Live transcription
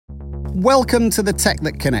Welcome to The Tech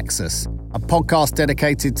That Connects Us, a podcast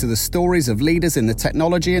dedicated to the stories of leaders in the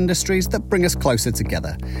technology industries that bring us closer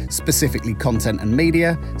together, specifically content and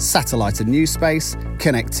media, satellite and news space,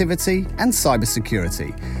 connectivity, and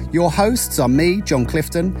cybersecurity. Your hosts are me, John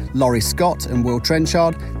Clifton, Laurie Scott, and Will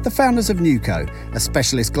Trenchard, the founders of Nuco, a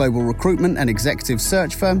specialist global recruitment and executive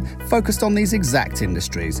search firm focused on these exact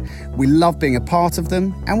industries. We love being a part of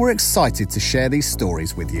them, and we're excited to share these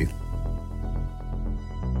stories with you.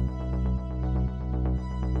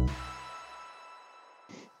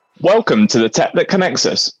 Welcome to The Tech That Connects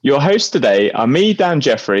Us. Your hosts today are me, Dan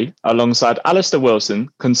Jeffrey, alongside Alistair Wilson,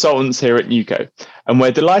 consultants here at Nuco, and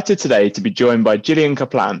we're delighted today to be joined by Gillian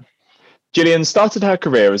Kaplan. Gillian started her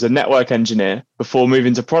career as a network engineer before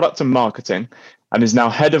moving to product and marketing, and is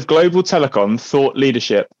now head of global telecom thought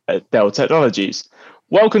leadership at Dell Technologies.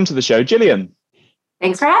 Welcome to the show, Gillian.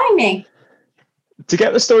 Thanks for having me. To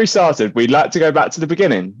get the story started, we'd like to go back to the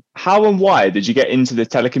beginning. How and why did you get into the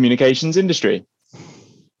telecommunications industry?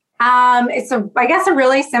 It's a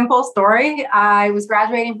really simple story. I was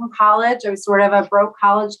graduating from college. I was sort of a broke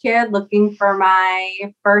college kid looking for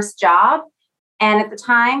my first job. And at the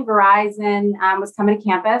time, Verizon was coming to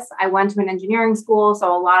campus. I went to an engineering school,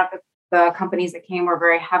 so a lot of the companies that came were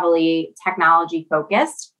very heavily technology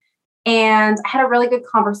focused. And I had a really good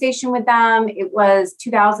conversation with them. It was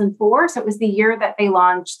 2004, so it was the year that they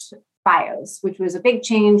launched Fios, which was a big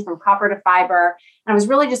change from copper to fiber. And I was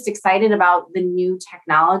really just excited about the new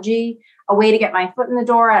technology, a way to get my foot in the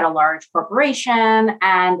door at a large corporation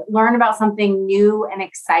and learn about something new and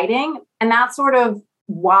exciting. And that's sort of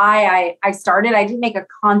why I started. I didn't make a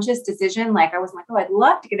conscious decision. I was like, oh, I'd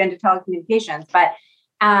love to get into telecommunications. But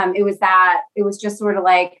it was just sort of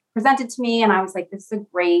like presented to me. And I was like, this is a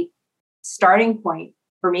great starting point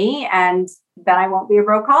for me. And then I won't be a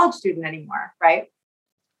broke college student anymore, right?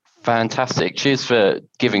 Fantastic. Cheers for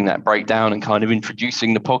giving that breakdown and kind of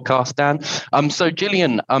introducing the podcast, Dan. So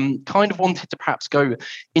Gillian, kind of wanted to perhaps go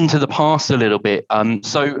into the past a little bit.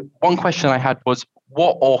 So one question I had was,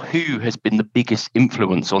 what or who has been the biggest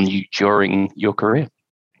influence on you during your career?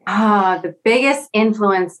 The biggest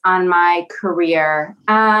influence on my career.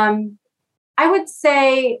 I would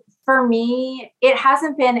say for me, it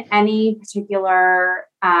hasn't been any particular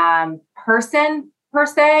person per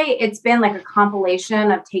se. It's been like a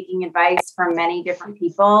compilation of taking advice from many different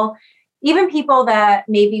people, even people that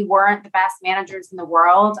maybe weren't the best managers in the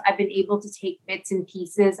world. I've been able to take bits and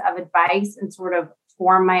pieces of advice and sort of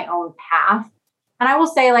form my own path. And I will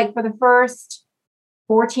say, for the first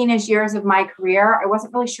 14-ish years of my career, I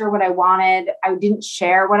wasn't really sure what I wanted. I didn't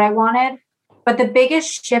share what I wanted. But the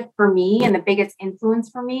biggest shift for me and the biggest influence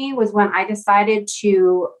for me was when I decided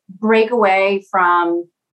to break away from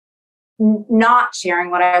not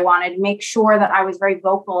sharing what I wanted, make sure that I was very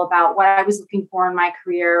vocal about what I was looking for in my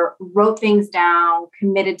career, wrote things down,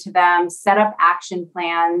 committed to them, set up action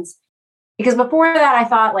plans. Because before that, I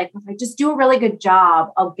thought, if I just do a really good job,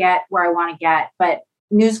 I'll get where I want to get. But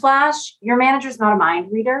newsflash, your manager's not a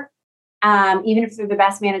mind reader, even if they're the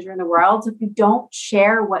best manager in the world. So if you don't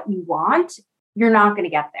share what you want, you're not going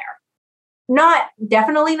to get there.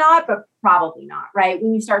 Definitely not, but probably not, right?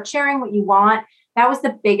 When you start sharing what you want, that was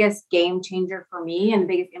the biggest game changer for me, and the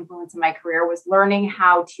biggest influence in my career was learning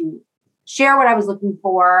how to share what I was looking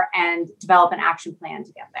for and develop an action plan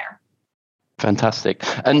to get there. Fantastic.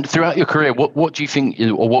 And throughout your career, what do you think,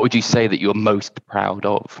 or what would you say that you're most proud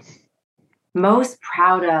of? Most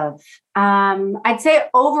proud of? I'd say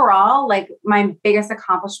overall, my biggest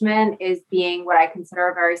accomplishment is being what I consider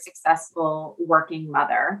a very successful working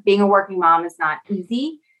mother. Being a working mom is not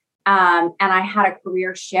easy. And I had a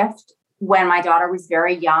career shift when my daughter was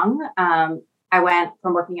very young. I went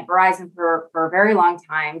from working at Verizon for a very long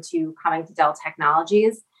time to coming to Dell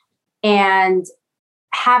Technologies. And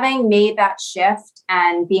having made that shift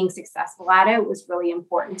and being successful at it was really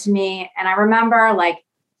important to me. And I remember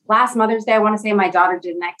last Mother's Day, I want to say my daughter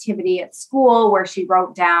did an activity at school where she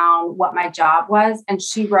wrote down what my job was, and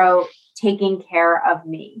she wrote taking care of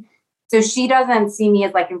me. So she doesn't see me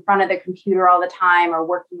as in front of the computer all the time or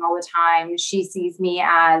working all the time. She sees me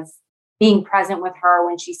as being present with her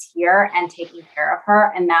when she's here and taking care of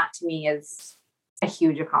her. And that to me is a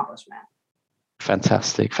huge accomplishment.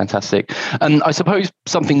 Fantastic. And I suppose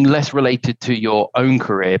something less related to your own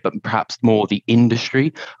career, but perhaps more the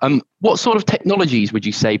industry. What sort of technologies would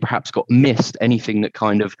you say perhaps got missed? Anything that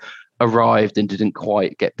kind of arrived and didn't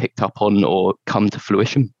quite get picked up on or come to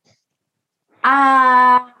fruition?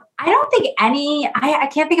 I don't think I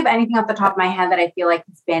can't think of anything off the top of my head that I feel like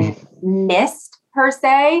has been missed per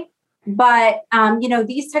se. But,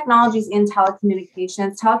 these technologies in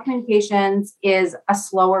telecommunications is a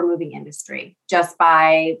slower moving industry just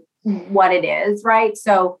by what it is, right?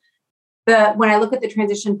 So when I look at the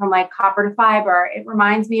transition from like copper to fiber, it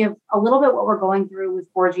reminds me of a little bit what we're going through with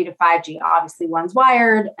 4G to 5G. Obviously, one's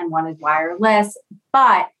wired and one is wireless,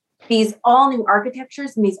 but these all new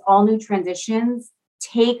architectures and these all new transitions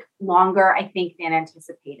take longer, I think, than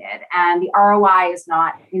anticipated. And the ROI is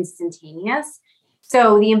not instantaneous.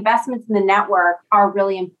 So the investments in the network are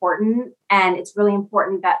really important. And it's really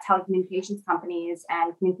important that telecommunications companies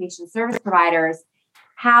and communication service providers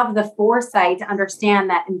have the foresight to understand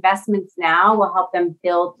that investments now will help them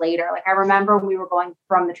build later. Like I remember when we were going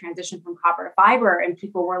from the transition from copper to fiber and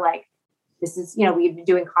people were like, this is, we've been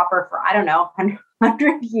doing copper for, I don't know,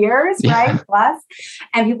 100 years, right? Plus.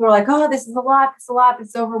 And people were like, oh, this is a lot, this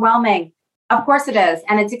is overwhelming. Of course it is.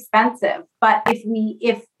 And it's expensive. But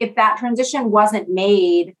if that transition wasn't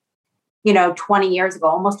made, 20 years ago,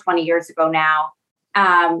 almost 20 years ago now,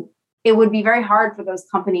 it would be very hard for those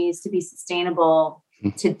companies to be sustainable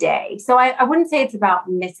today. So I wouldn't say it's about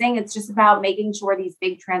missing. It's just about making sure these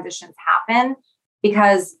big transitions happen,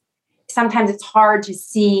 because sometimes it's hard to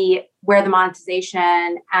see where the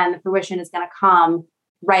monetization and the fruition is going to come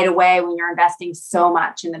right away when you're investing so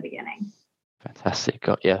much in the beginning. Fantastic.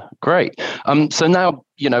 Got you. Great. So now,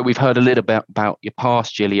 we've heard a little bit about your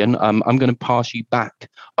past, Gillian. I'm going to pass you back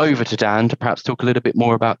over to Dan to perhaps talk a little bit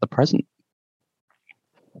more about the present.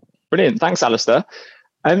 Brilliant. Thanks, Alistair.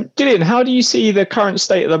 Gillian, how do you see the current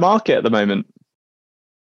state of the market at the moment?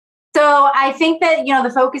 So I think that, the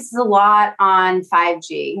focus is a lot on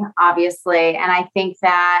 5G, obviously. And I think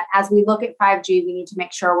that as we look at 5G, we need to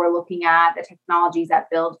make sure we're looking at the technologies that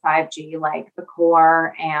build 5G, like the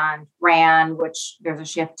core and RAN, which there's a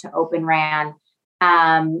shift to Open RAN,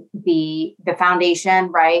 the foundation,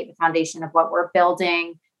 right? The foundation of what we're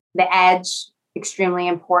building, the edge, extremely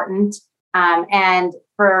important. And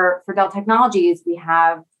for Dell Technologies, we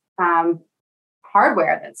have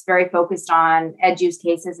hardware that's very focused on edge use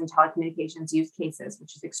cases and telecommunications use cases,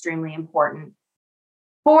 which is extremely important.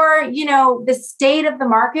 For, the state of the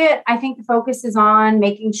market, I think the focus is on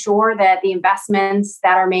making sure that the investments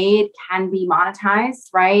that are made can be monetized,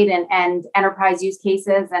 right? And enterprise use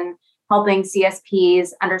cases, and helping CSPs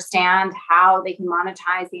understand how they can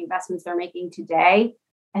monetize the investments they're making today.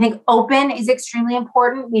 I think open is extremely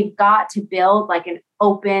important. We've got to build like an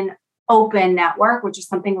open network, which is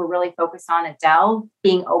something we're really focused on at Dell.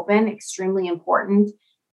 Being open, extremely important.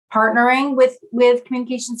 Partnering with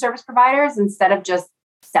communication service providers instead of just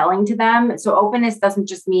selling to them. So openness doesn't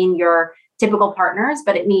just mean your typical partners,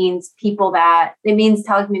 but it means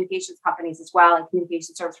telecommunications companies as well and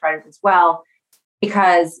communication service providers as well,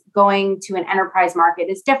 because going to an enterprise market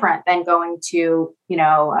is different than going to,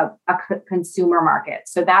 a consumer market.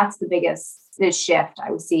 So that's the biggest shift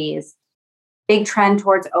I would see, is big trend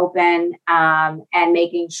towards open, and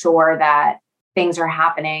making sure that things are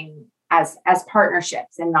happening as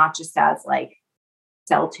partnerships and not just as like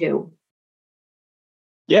sell to.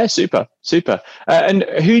 Yeah, super. And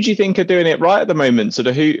who do you think are doing it right at the moment? Sort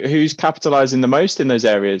of who's capitalizing the most in those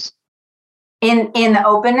areas? In the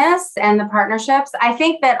openness and the partnerships, I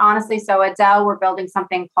think that honestly, so at Dell, we're building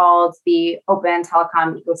something called the Open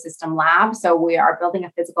Telecom Ecosystem Lab. So we are building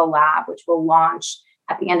a physical lab, which will launch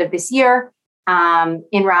at the end of this year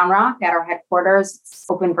in Round Rock at our headquarters. It's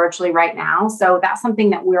open virtually right now. So that's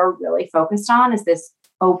something that we're really focused on, is this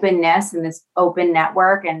openness and this open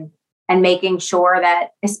network, and making sure that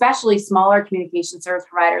especially smaller communication service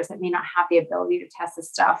providers that may not have the ability to test this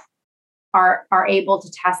stuff are able to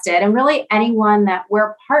test it. And really anyone that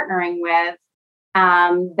we're partnering with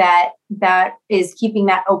that is keeping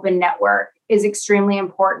that open network is extremely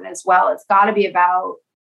important as well. It's got to be about,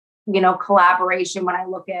 collaboration. When I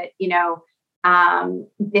look at,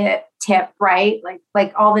 the TIP, right?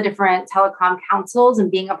 Like all the different telecom councils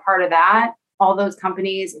and being a part of that, all those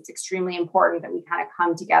companies, it's extremely important that we kind of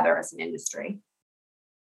come together as an industry.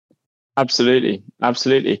 Absolutely.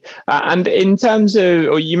 And in terms of,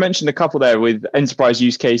 or you mentioned a couple there with enterprise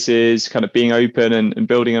use cases, kind of being open and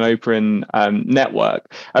building an open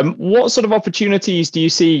network. What sort of opportunities do you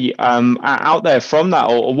see out there from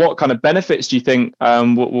that, or what kind of benefits do you think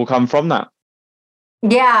will come from that?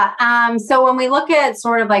 Yeah. So when we look at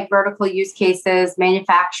sort of like vertical use cases,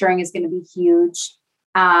 manufacturing is going to be huge.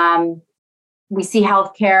 We see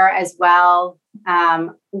healthcare as well.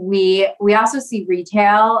 We also see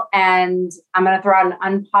retail, and I'm going to throw out an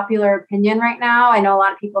unpopular opinion right now. I know a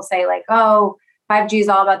lot of people say like, oh, 5G is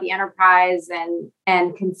all about the enterprise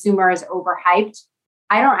and consumer is overhyped.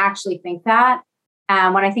 I don't actually think that.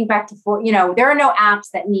 When I think back to there are no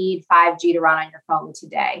apps that need 5G to run on your phone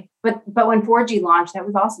today. But when 4G launched, that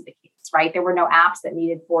was also the case, right? There were no apps that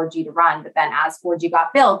needed 4G to run. But then as 4G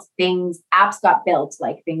got built, apps got built,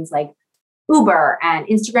 like things like Uber and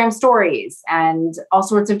Instagram stories and all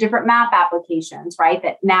sorts of different map applications, right?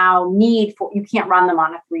 That now you can't run them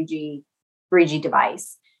on a 3G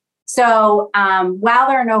device. So while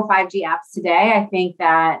there are no 5G apps today, I think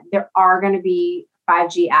that there are going to be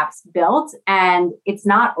 5G apps built, and it's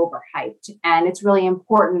not overhyped. And it's really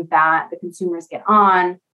important that the consumers get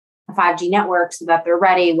on a 5G network so that they're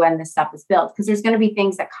ready when this stuff is built. Because there's going to be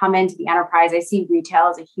things that come into the enterprise. I see retail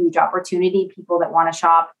as a huge opportunity. People that want to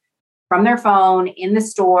shop from their phone, in the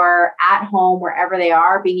store, at home, wherever they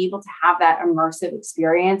are, being able to have that immersive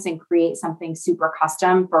experience and create something super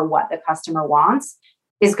custom for what the customer wants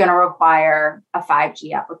is going to require a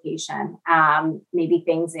 5G application. Maybe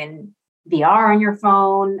things in VR on your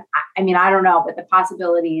phone. I mean, I don't know, but the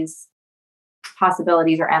possibilities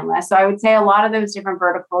are endless. So I would say a lot of those different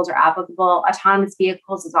verticals are applicable. Autonomous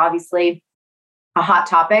vehicles is obviously a hot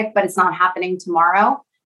topic, but it's not happening tomorrow.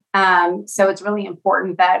 So it's really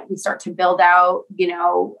important that we start to build out,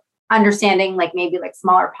 understanding maybe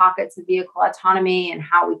smaller pockets of vehicle autonomy and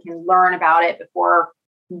how we can learn about it before,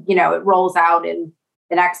 it rolls out in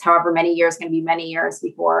the next however many years, going to be many years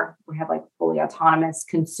before we have fully autonomous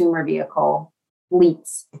consumer vehicle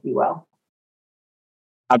fleets, if you will.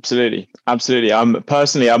 Absolutely. I'm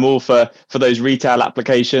all for those retail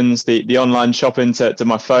applications, the online shopping to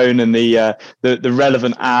my phone, and the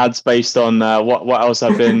relevant ads based on what else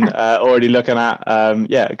I've been already looking at.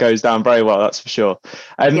 It goes down very well, that's for sure.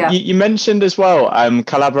 You mentioned as well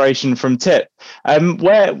collaboration from TIP.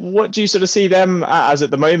 What do you sort of see them as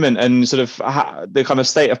at the moment, and sort of the kind of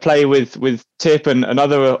state of play with TIP and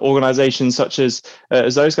other organizations such as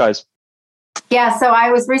those guys? Yeah, so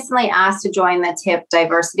I was recently asked to join the TIP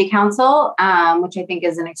Diversity Council, which I think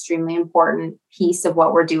is an extremely important piece of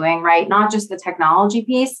what we're doing, right? Not just the technology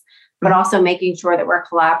piece, but also making sure that we're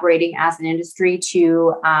collaborating as an industry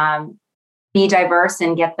to be diverse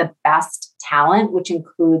and get the best talent, which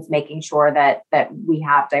includes making sure that we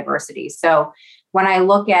have diversity. So when I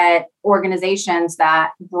look at organizations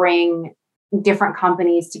that bring different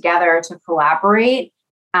companies together to collaborate,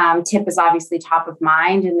 TIP is obviously top of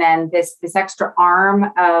mind. And then this extra arm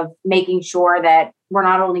of making sure that we're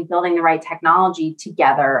not only building the right technology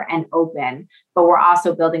together and open, but we're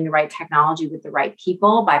also building the right technology with the right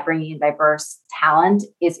people by bringing in diverse talent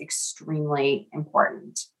is extremely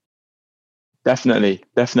important. Definitely.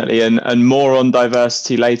 And more on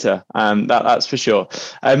diversity later. That's for sure.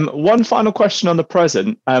 One final question on the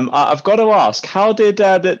present. I've got to ask, how did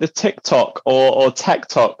the TikTok or Tech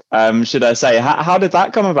Talk, should I say, how did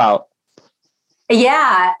that come about?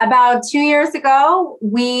 Yeah, about 2 years ago,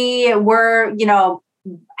 we were,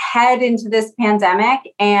 head into this pandemic,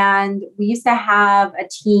 and we used to have a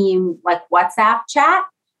team WhatsApp chat.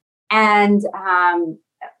 And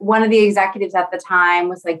one of the executives at the time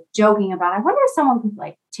was joking about, I wonder if someone could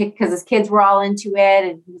because his kids were all into it.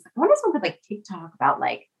 And he was like, I wonder if someone could TikTok about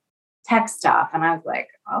tech stuff. And I was like,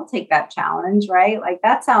 I'll take that challenge, right?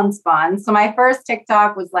 That sounds fun. So my first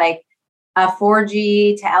TikTok was a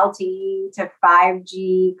 4G to LTE to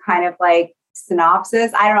 5G kind of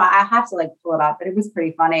synopsis. I don't know. I have to pull it up, but it was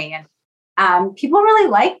pretty funny. And people really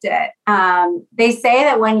liked it. They say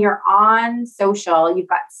that when you're on social, you've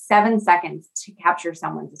got 7 seconds to capture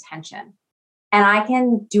someone's attention. And I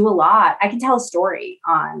can do a lot. I can tell a story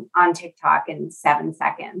on TikTok in 7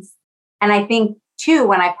 seconds. And I think too,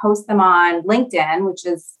 when I post them on LinkedIn, which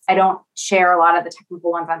is, I don't share a lot of the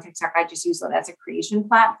technical ones on TikTok. I just use it as a creation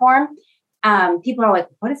platform. People are like,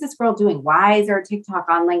 what is this girl doing? Why is there a TikTok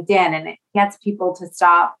on LinkedIn? And it gets people to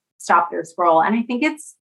stop their scroll. And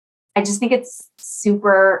I just think it's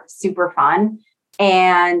super, super fun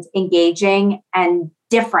and engaging and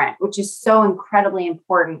different, which is so incredibly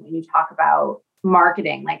important when you talk about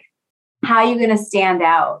marketing. How are you going to stand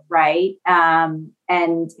out, right? And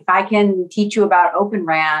if I can teach you about Open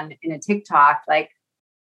RAN in a TikTok,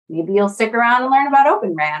 maybe you'll stick around and learn about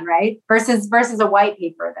Open RAN, right? Versus a white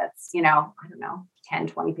paper that's, 10,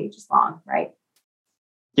 20 pages long, right?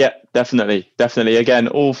 Yeah, definitely. Again,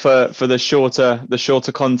 all for the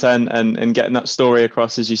shorter content and getting that story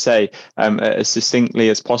across, as you say, as succinctly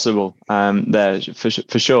as possible. There for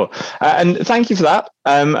sure. And thank you for that.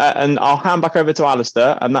 And I'll hand back over to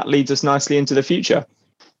Alistair, and that leads us nicely into the future.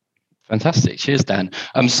 Fantastic. Cheers, Dan.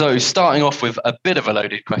 So starting off with a bit of a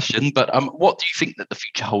loaded question, but what do you think that the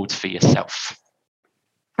future holds for yourself?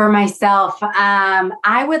 For myself,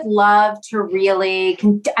 I would love to really,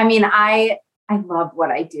 I love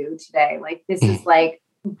what I do today. This is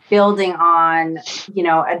building on,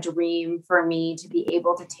 a dream for me to be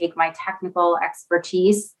able to take my technical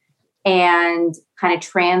expertise and kind of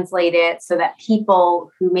translate it so that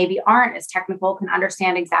people who maybe aren't as technical can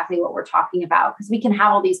understand exactly what we're talking about. Because we can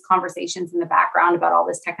have all these conversations in the background about all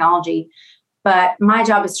this technology. But my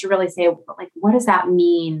job is to really say, like, what does that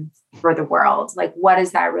mean for the world? Like, what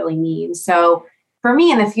does that really mean? So for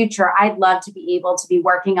me in the future, I'd love to be able to be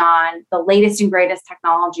working on the latest and greatest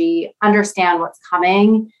technology, understand what's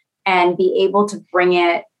coming, and be able to bring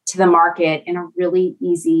it to the market in a really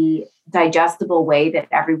easy, digestible way that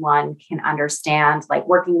everyone can understand, like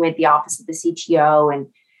working with the office of the CTO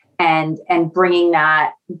and bringing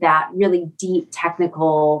that really deep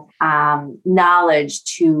technical knowledge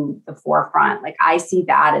to the forefront. Like I see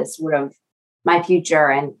that as sort of my future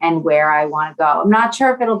and where I want to go. I'm not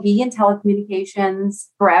sure if it'll be in telecommunications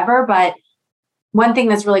forever, but one thing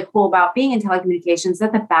that's really cool about being in telecommunications is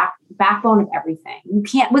that the backbone of everything. We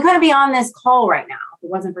couldn't be on this call right now if it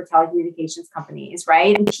wasn't for telecommunications companies,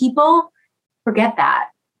 right? And people forget that.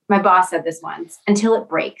 My boss said this once, until it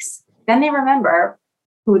breaks. Then they remember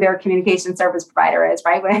who their communication service provider is,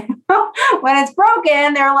 right? When it's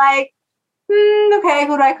broken, they're like, okay,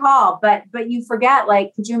 who do I call? But you forget,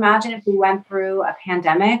 like, could you imagine if we went through a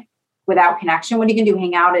pandemic without connection? What are you going to do?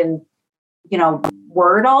 Hang out in,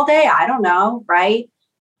 Word all day? I don't know, right?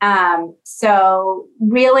 So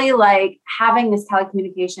really like having this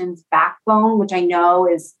telecommunications backbone, which I know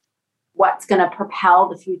is what's going to propel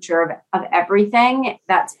the future of everything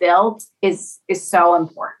that's built is so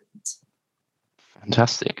important.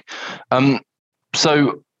 Fantastic.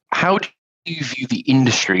 So how do you view the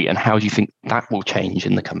industry and how do you think that will change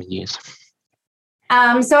in the coming years?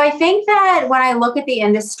 So I think that when I look at the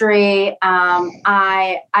industry,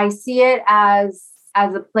 I see it as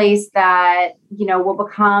a place that, will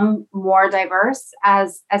become more diverse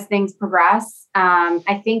as things progress.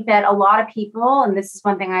 I think that a lot of people, and this is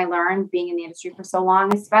one thing I learned being in the industry for so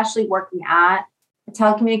long, especially working at a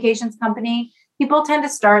telecommunications company, people tend to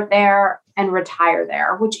start there and retire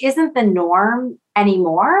there, which isn't the norm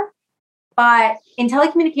anymore. But in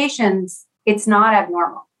telecommunications, it's not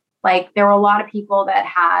abnormal. Like there were a lot of people that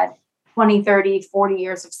had 20, 30, 40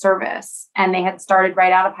 years of service, and they had started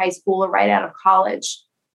right out of high school or right out of college.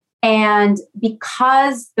 And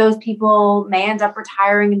because those people may end up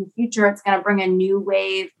retiring in the future, it's going to bring a new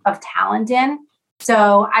wave of talent in.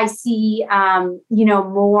 So I see,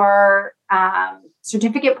 more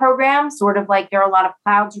certificate programs, sort of like there are a lot of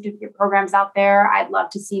cloud certificate programs out there. I'd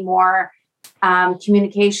love to see more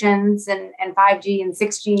communications and 5G and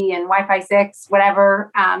 6G and Wi-Fi 6,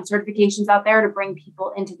 whatever certifications out there to bring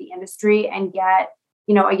people into the industry and get,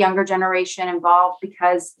 a younger generation involved,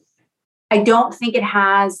 because I don't think it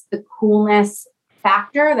has the coolness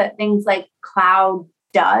factor that things like cloud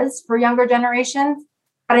does for younger generations,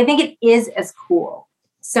 but I think it is as cool.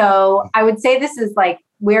 So I would say this is like,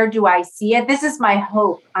 where do I see it? This is my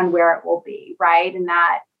hope on where it will be, right? And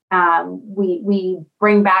that we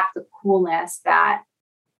bring back the coolness that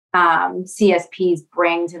CSPs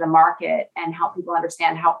bring to the market and help people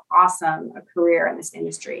understand how awesome a career in this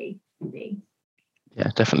industry can be. Yeah,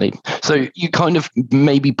 definitely. So you kind of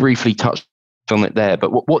maybe briefly touched on it there, but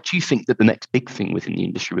what do you think that the next big thing within the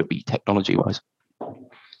industry will be technology-wise?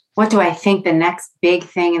 What do I think the next big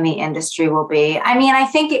thing in the industry will be? I mean, I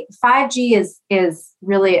think 5G is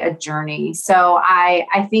really a journey. So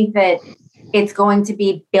I think that it's going to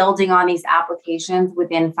be building on these applications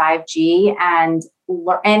within 5G and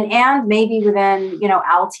maybe within,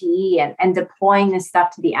 LTE and deploying this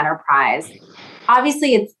stuff to the enterprise.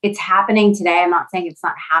 Obviously, it's happening today. I'm not saying it's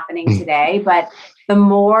not happening today, but the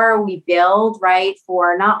more we build, right,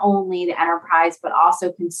 for not only the enterprise, but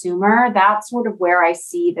also consumer, that's sort of where I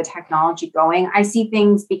see the technology going. I see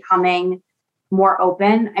things becoming more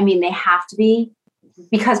open. I mean, they have to be,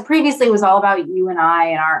 because previously it was all about you and I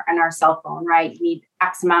and our cell phone, right? You need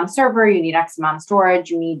X amount of server, you need X amount of storage,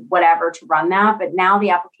 you need whatever to run that. But now the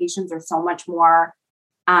applications are so much more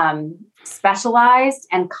specialized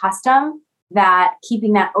and custom that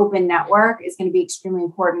keeping that open network is going to be extremely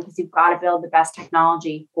important, because you've got to build the best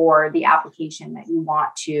technology for the application that you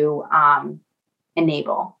want to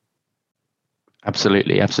enable.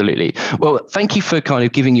 Absolutely. Well, thank you for kind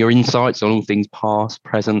of giving your insights on all things past,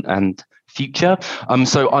 present, and future.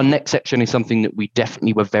 So our next section is something that we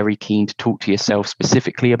definitely were very keen to talk to yourself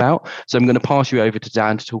specifically about. So I'm going to pass you over to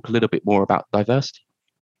Dan to talk a little bit more about diversity.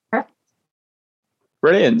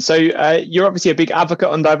 Brilliant. So you're obviously a big advocate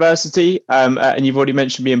on diversity, and you've already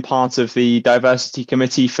mentioned being part of the diversity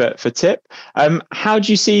committee for TIP. How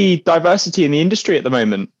do you see diversity in the industry at the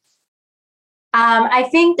moment? I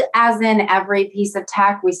think, as in every piece of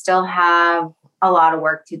tech, we still have a lot of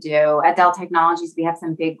work to do. At Dell Technologies, we have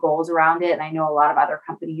some big goals around it. And I know a lot of other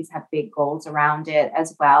companies have big goals around it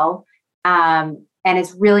as well. And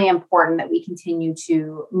it's really important that we continue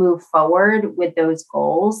to move forward with those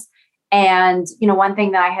goals. And, one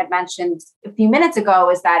thing that I had mentioned a few minutes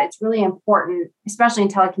ago is that it's really important, especially in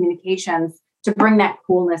telecommunications, to bring that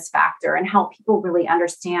coolness factor and help people really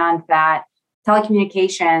understand that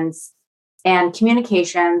telecommunications and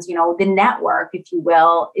communications, the network, if you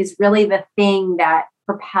will, is really the thing that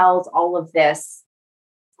propels all of this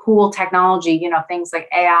cool technology, things like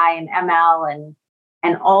AI and ML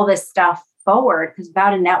and all this stuff forward, because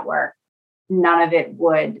without a network, none of it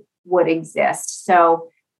would exist. So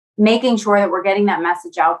making sure that we're getting that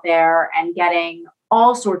message out there and getting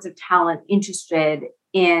all sorts of talent interested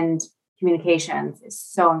in communications is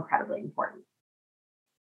so incredibly important.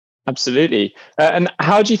 Absolutely. And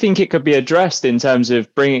how do you think it could be addressed in terms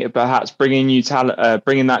of bringing new talent,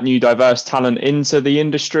 bringing that new diverse talent into the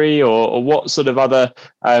industry, or what sort of other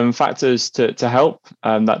factors to help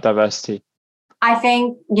that diversity? I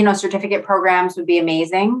think, certificate programs would be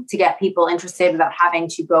amazing to get people interested without having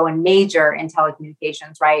to go and major in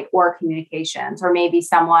telecommunications, right? Or communications, or maybe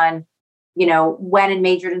someone, went and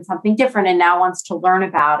majored in something different and now wants to learn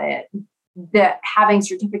about it. Having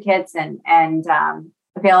certificates and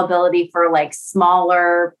availability for like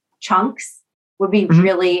smaller chunks would be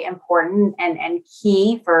really important and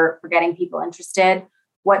key for getting people interested.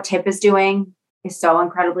 What TIP is doing is so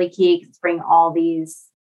incredibly key because it's bringing all these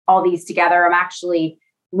together. I'm actually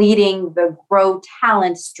leading the Grow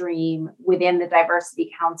Talent stream within the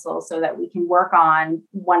Diversity Council so that we can work on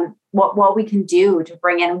what we can do to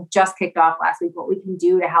bring in, just kicked off last week, what we can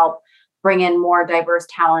do to help bring in more diverse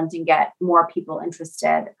talent and get more people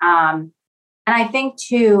interested. And I think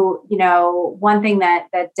too, one thing that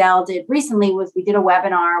Dell did recently was we did a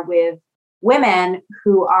webinar with women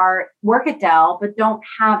who work at Dell, but don't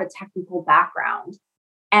have a technical background,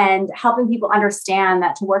 and helping people understand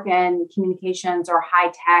that to work in communications or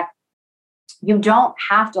high tech, you don't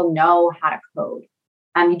have to know how to code.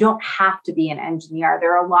 You don't have to be an engineer.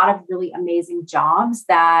 There are a lot of really amazing jobs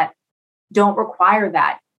that don't require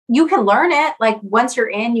that. You can learn it. Like once you're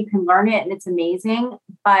in, you can learn it and it's amazing,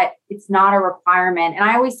 but it's not a requirement. And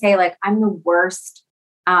I always say, like, I'm the worst.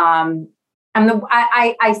 I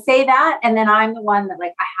say that, and then I'm the one that,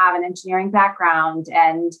 like, I have an engineering background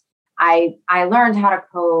and I learned how to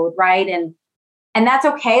code, right? And that's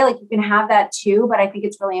okay. Like you can have that too, but I think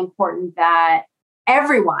it's really important that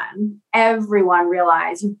everyone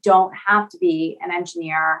realize you don't have to be an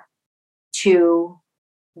engineer to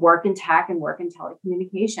work in tech and work in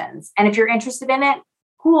telecommunications. And if you're interested in it,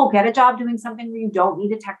 cool, get a job doing something where you don't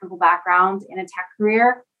need a technical background in a tech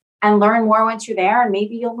career and learn more once you're there. And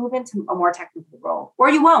maybe you'll move into a more technical role, or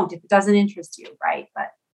you won't if it doesn't interest you, right? But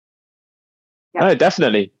yeah. No,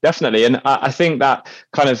 definitely. And I think that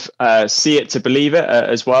kind of see it to believe it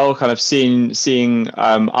as well, kind of seeing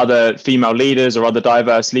other female leaders or other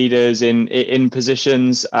diverse leaders in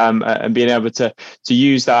positions and being able to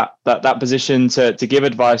use that position to give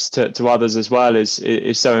advice to others as well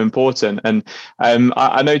is so important. And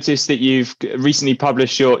I noticed that you've recently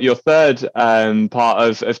published your third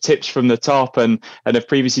part of Tips from the Top and have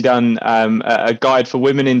previously done a guide for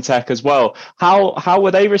women in tech as well. How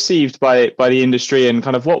were they received by the industry, and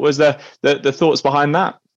kind of what was the thoughts behind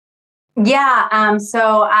that? Yeah,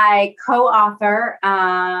 so I co-author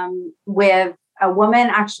with a woman,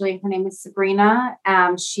 actually, her name is Sabrina.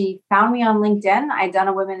 She found me on LinkedIn. I'd done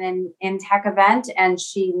a Women in Tech event, and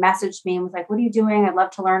she messaged me and was like, "What are you doing? I'd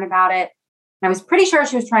love to learn about it." And I was pretty sure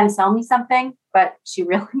she was trying to sell me something, but she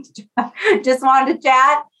really just wanted to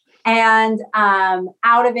chat. And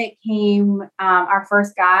out of it came our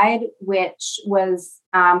first guide, which was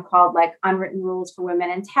called like Unwritten Rules for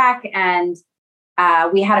Women in Tech. And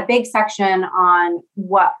we had a big section on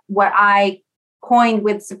what I coined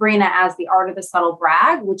with Sabrina as the art of the subtle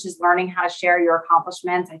brag, which is learning how to share your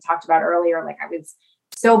accomplishments. I talked about earlier, like I was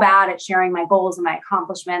so bad at sharing my goals and my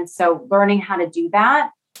accomplishments. So learning how to do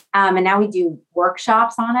that. And now we do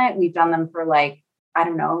workshops on it. We've done them for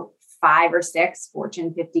 5 or 6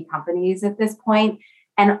 Fortune 50 companies at this point.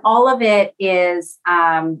 And all of it is,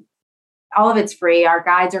 all of it's free. Our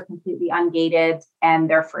guides are completely ungated and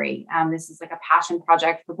they're free. This is like a passion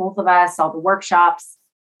project for both of us. All the workshops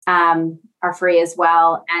are free as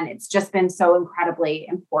well. And it's just been so incredibly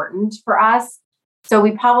important for us. So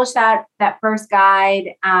we published that first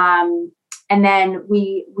guide. And then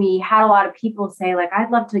we had a lot of people say, like,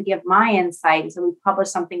 I'd love to give my insight. So we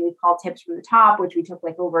published something we call Tips from the Top, which we took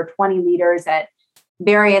like over 20 leaders at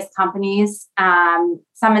various companies, some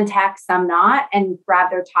in tech, some not, and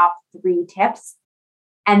grabbed their top 3 tips.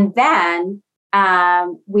 And then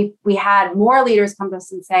we had more leaders come to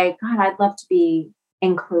us and say, God, I'd love to be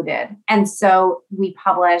included. And so we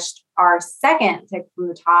published our second Pick from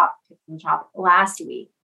the Top last week.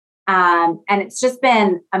 And it's just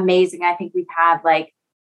been amazing. I think we've had like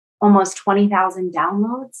almost 20,000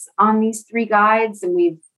 downloads on these 3 guides, and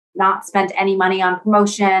we've not spent any money on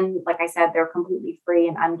promotion. Like I said, they're completely free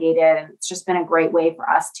and ungated. And it's just been a great way for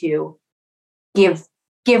us to give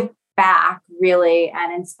back really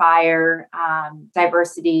and inspire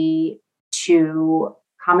diversity to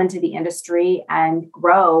come into the industry and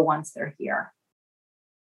grow once they're here.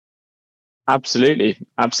 Absolutely.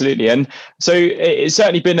 And so it's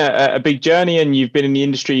certainly been a big journey, and you've been in the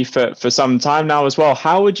industry for some time now as well.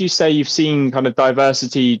 How would you say you've seen kind of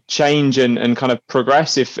diversity change and kind of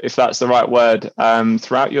progress, if that's the right word,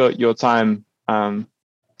 throughout your time?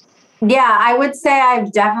 Yeah, I would say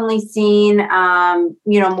I've definitely seen,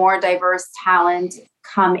 more diverse talent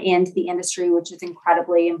come into the industry, which is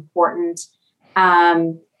incredibly important.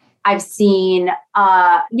 I've seen,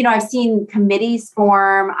 I've seen committees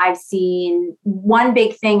form. I've seen one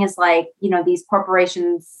big thing is like, these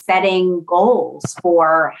corporations setting goals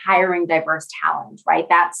for hiring diverse talent, right?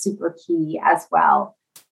 That's super key as well.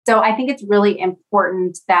 So I think it's really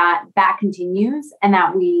important that continues, and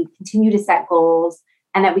that we continue to set goals,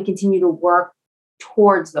 and that we continue to work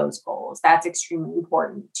towards those goals. That's extremely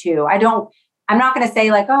important too. I'm not going to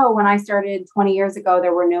say like, oh, when I started 20 years ago,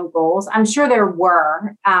 there were no goals. I'm sure there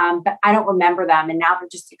were, but I don't remember them. And now they're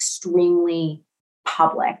just extremely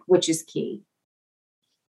public, which is key.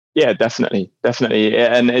 Yeah, definitely.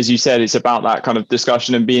 And as you said, it's about that kind of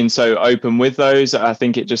discussion and being so open with those. I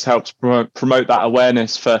think it just helps promote that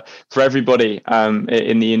awareness for everybody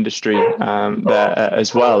in the industry there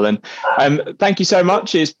as well. And thank you so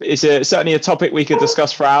much. It's certainly a topic we could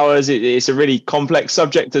discuss for hours. It's a really complex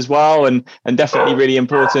subject as well, and definitely really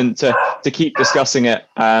important to keep discussing it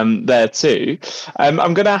there too.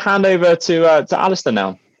 I'm going to hand over to Alistair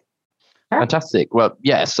now. Fantastic. Well,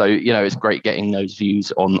 yeah, so, it's great getting those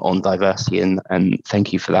views on diversity, and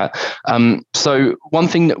thank you for that. So one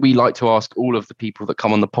thing that we like to ask all of the people that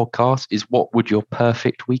come on the podcast is, what would your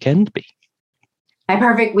perfect weekend be? My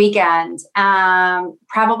perfect weekend,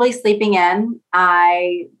 probably sleeping in.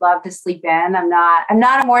 I love to sleep in. I'm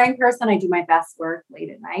not a morning person. I do my best work late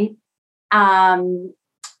at night.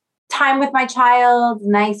 Time with my child,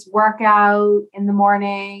 nice workout in the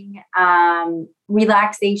morning,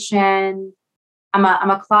 relaxation. I'm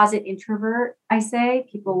a closet introvert, I say.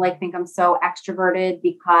 People think I'm so extroverted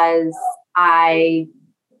because I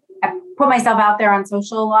put myself out there on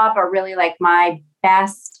social a lot, but really my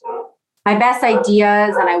best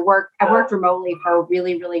ideas, and I worked remotely for a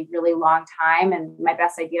really, really, really long time, and my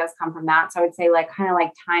best ideas come from that. So I would say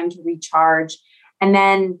time to recharge, and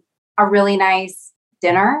then a really nice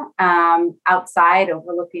dinner outside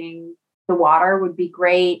overlooking the water would be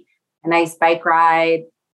great. A nice bike ride.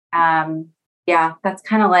 That's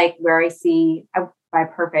kind of where I see my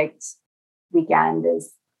perfect weekend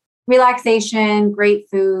is relaxation, great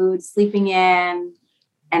food, sleeping in,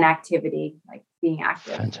 and activity, being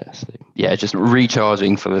active. Fantastic. Yeah, just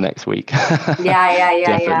recharging for the next week.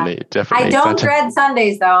 Yeah. Definitely. I don't dread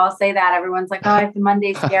Sundays though. I'll say that. Everyone's like, oh, it's the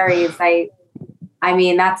Monday scaries. I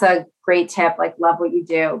mean, that's a great tip. Love what you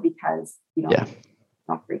do, because you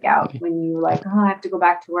don't freak out when you oh, I have to go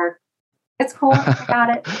back to work. It's cool. I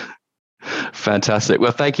got it. Fantastic.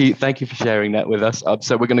 Well, thank you for sharing that with us.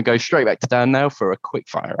 So we're going to go straight back to Dan now for a quick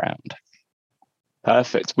fire round.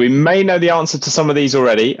 Perfect. We may know the answer to some of these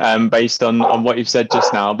already, based on what you've said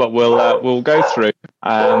just now, but we'll go through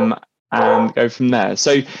and go from there.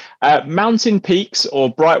 So, mountain peaks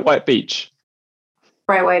or bright white beach?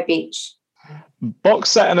 Bright white beach. Box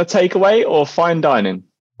set and a takeaway or fine dining?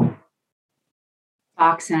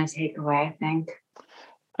 Box and a takeaway, I think.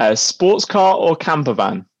 Sports car or camper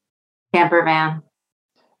van? Camper van.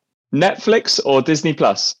 Netflix or Disney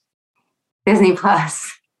Plus? Disney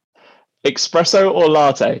Plus. Espresso or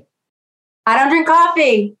latte? I don't drink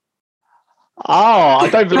coffee. Oh, I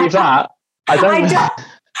don't believe that. I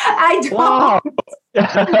don't. Wow.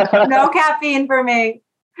 No caffeine for me.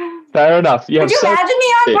 Fair enough. Could you imagine me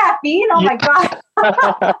on caffeine? Oh my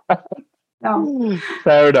God. No.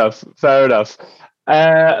 Fair enough.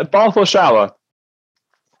 Bath or shower?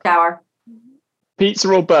 Shower. Pizza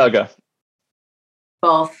or burger?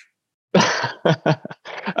 Both.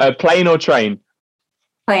 Plane or train?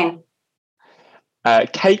 Plane.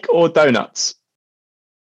 Cake or donuts?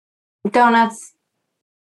 Donuts.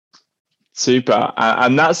 Super.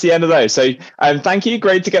 And that's the end of those. So thank you.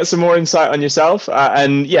 Great to get some more insight on yourself.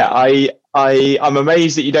 And yeah, I'm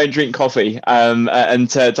amazed that you don't drink coffee, and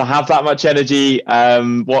to have that much energy,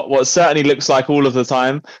 what certainly looks like all of the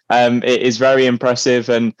time, it is very impressive.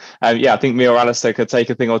 And I think me or Alistair could take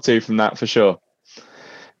a thing or two from that for sure.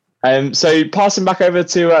 So passing back over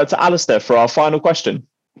to Alistair for our final question.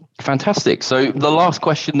 Fantastic. So the last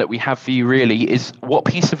question that we have for you really is, what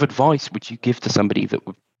piece of advice would you give to somebody that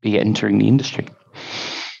would be entering the industry?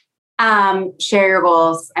 Share your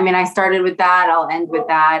goals. I mean, I started with that. I'll end with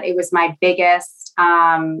that. It was my biggest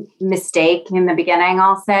mistake in the beginning,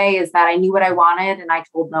 I'll say, is that I knew what I wanted and I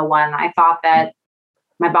told no one. I thought that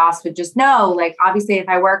my boss would just know, like, obviously, if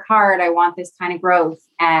I work hard, I want this kind of growth.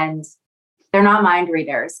 And they're not mind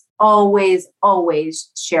readers. Always,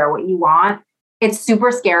 always share what you want. It's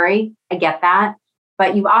super scary. I get that.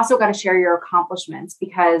 But you've also got to share your accomplishments,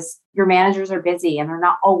 because your managers are busy and they're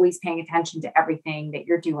not always paying attention to everything that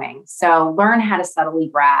you're doing. So learn how to subtly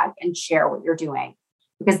brag and share what you're doing,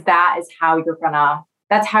 because that's how you're gonna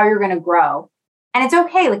grow. And it's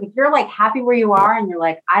okay. Like, if you're like happy where you are and you're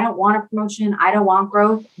like, I don't want a promotion, I don't want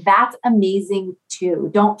growth, that's amazing too.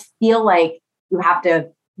 Don't feel like you have to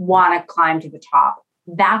want to climb to the top.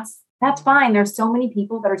 That's fine. There's so many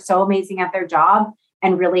people that are so amazing at their job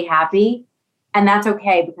and really happy. And that's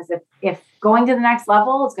okay, because if going to the next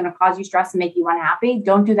level is going to cause you stress and make you unhappy,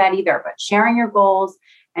 don't do that either. But sharing your goals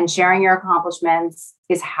and sharing your accomplishments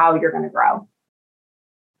is how you're going to grow.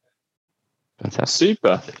 Fantastic.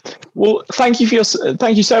 Super. Well, thank you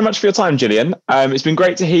so much for your time, Gillian. It's been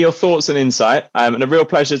great to hear your thoughts and insight, and a real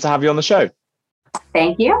pleasure to have you on the show.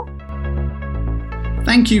 Thank you.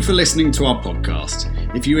 Thank you for listening to our podcast.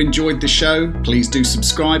 If you enjoyed the show, please do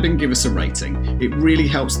subscribe and give us a rating. It really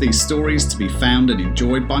helps these stories to be found and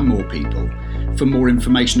enjoyed by more people. For more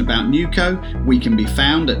information about Neuco, we can be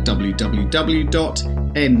found at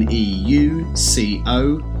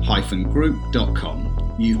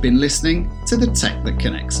www.neuco-group.com. You've been listening to The Tech That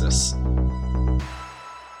Connects Us.